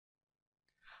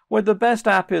With the best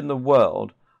app in the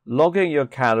world, logging your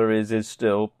calories is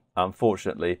still,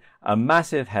 unfortunately, a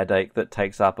massive headache that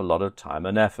takes up a lot of time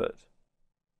and effort.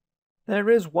 There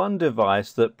is one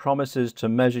device that promises to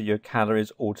measure your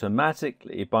calories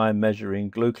automatically by measuring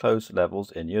glucose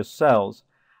levels in your cells,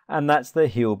 and that's the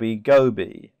Healby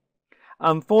Go-Bee.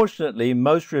 Unfortunately,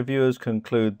 most reviewers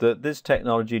conclude that this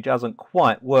technology doesn't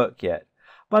quite work yet,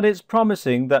 but it's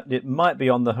promising that it might be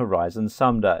on the horizon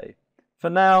someday. For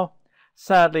now,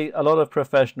 sadly, a lot of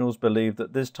professionals believe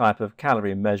that this type of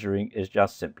calorie measuring is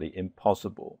just simply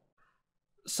impossible.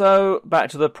 So, back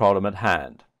to the problem at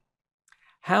hand.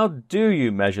 How do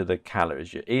you measure the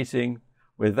calories you're eating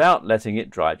without letting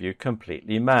it drive you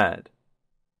completely mad?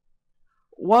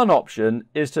 One option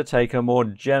is to take a more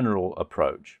general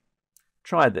approach.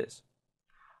 Try this.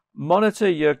 Monitor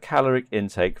your caloric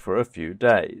intake for a few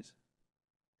days.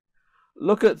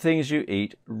 Look at things you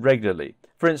eat regularly.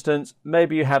 For instance,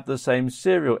 maybe you have the same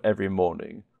cereal every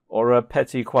morning or a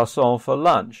petit croissant for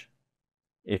lunch.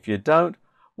 If you don't,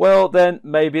 well then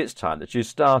maybe it's time that you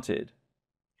started.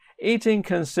 Eating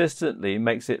consistently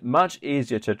makes it much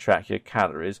easier to track your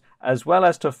calories as well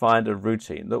as to find a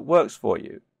routine that works for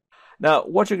you. Now,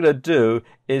 what you're going to do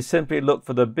is simply look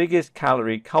for the biggest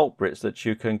calorie culprits that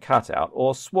you can cut out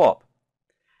or swap.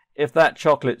 If that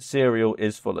chocolate cereal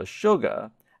is full of sugar,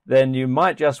 then you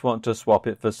might just want to swap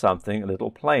it for something a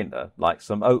little plainer, like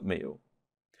some oatmeal.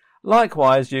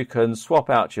 Likewise, you can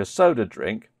swap out your soda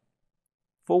drink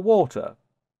for water.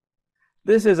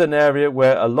 This is an area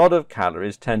where a lot of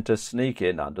calories tend to sneak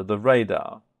in under the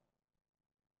radar.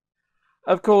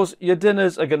 Of course, your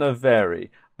dinners are going to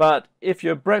vary, but if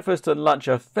your breakfast and lunch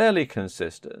are fairly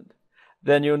consistent,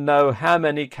 then you'll know how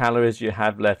many calories you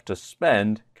have left to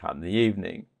spend come the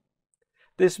evening.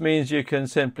 This means you can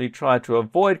simply try to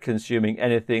avoid consuming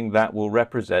anything that will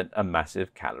represent a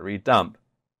massive calorie dump.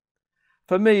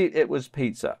 For me, it was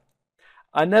pizza.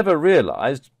 I never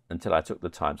realized, until I took the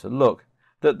time to look,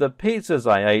 that the pizzas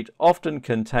I ate often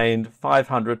contained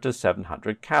 500 to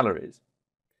 700 calories.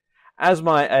 As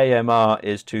my AMR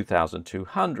is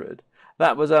 2,200,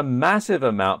 that was a massive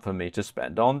amount for me to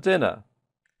spend on dinner.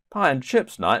 Pie and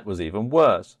chips night was even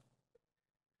worse.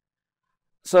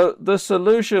 So the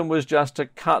solution was just to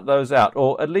cut those out,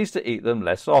 or at least to eat them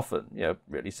less often,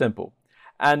 really simple.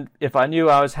 And if I knew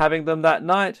I was having them that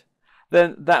night,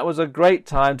 then that was a great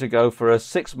time to go for a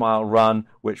 6-mile run,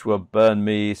 which will burn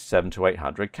me 700 to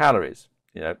 800 calories.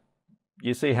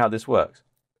 You see how this works.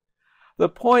 The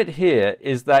point here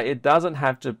is that it doesn't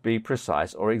have to be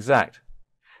precise or exact.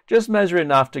 Just measure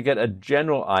enough to get a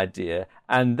general idea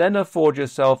and then afford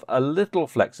yourself a little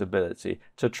flexibility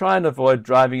to try and avoid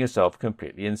driving yourself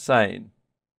completely insane.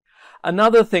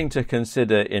 Another thing to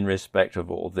consider in respect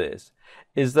of all this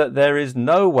is that there is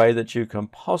no way that you can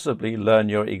possibly learn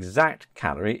your exact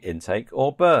calorie intake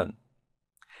or burn.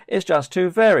 It's just too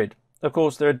varied. Of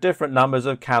course, there are different numbers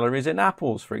of calories in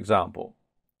apples, for example.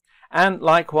 And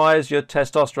likewise, your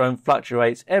testosterone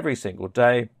fluctuates every single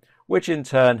day, which in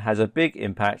turn has a big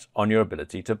impact on your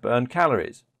ability to burn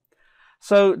calories.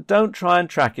 So don't try and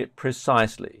track it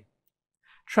precisely.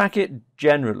 Track it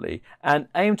generally and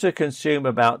aim to consume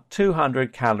about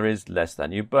 200 calories less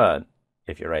than you burn,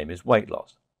 if your aim is weight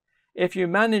loss. If you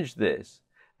manage this,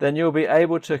 then you'll be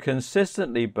able to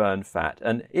consistently burn fat,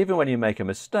 and even when you make a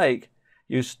mistake,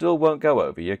 you still won't go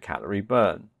over your calorie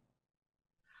burn.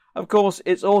 Of course,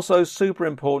 it's also super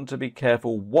important to be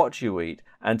careful what you eat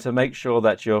and to make sure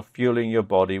that you're fueling your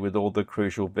body with all the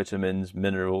crucial vitamins,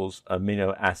 minerals,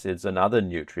 amino acids and other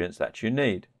nutrients that you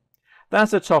need.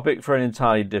 That's a topic for an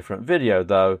entirely different video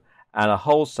though, and a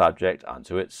whole subject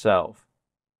unto itself.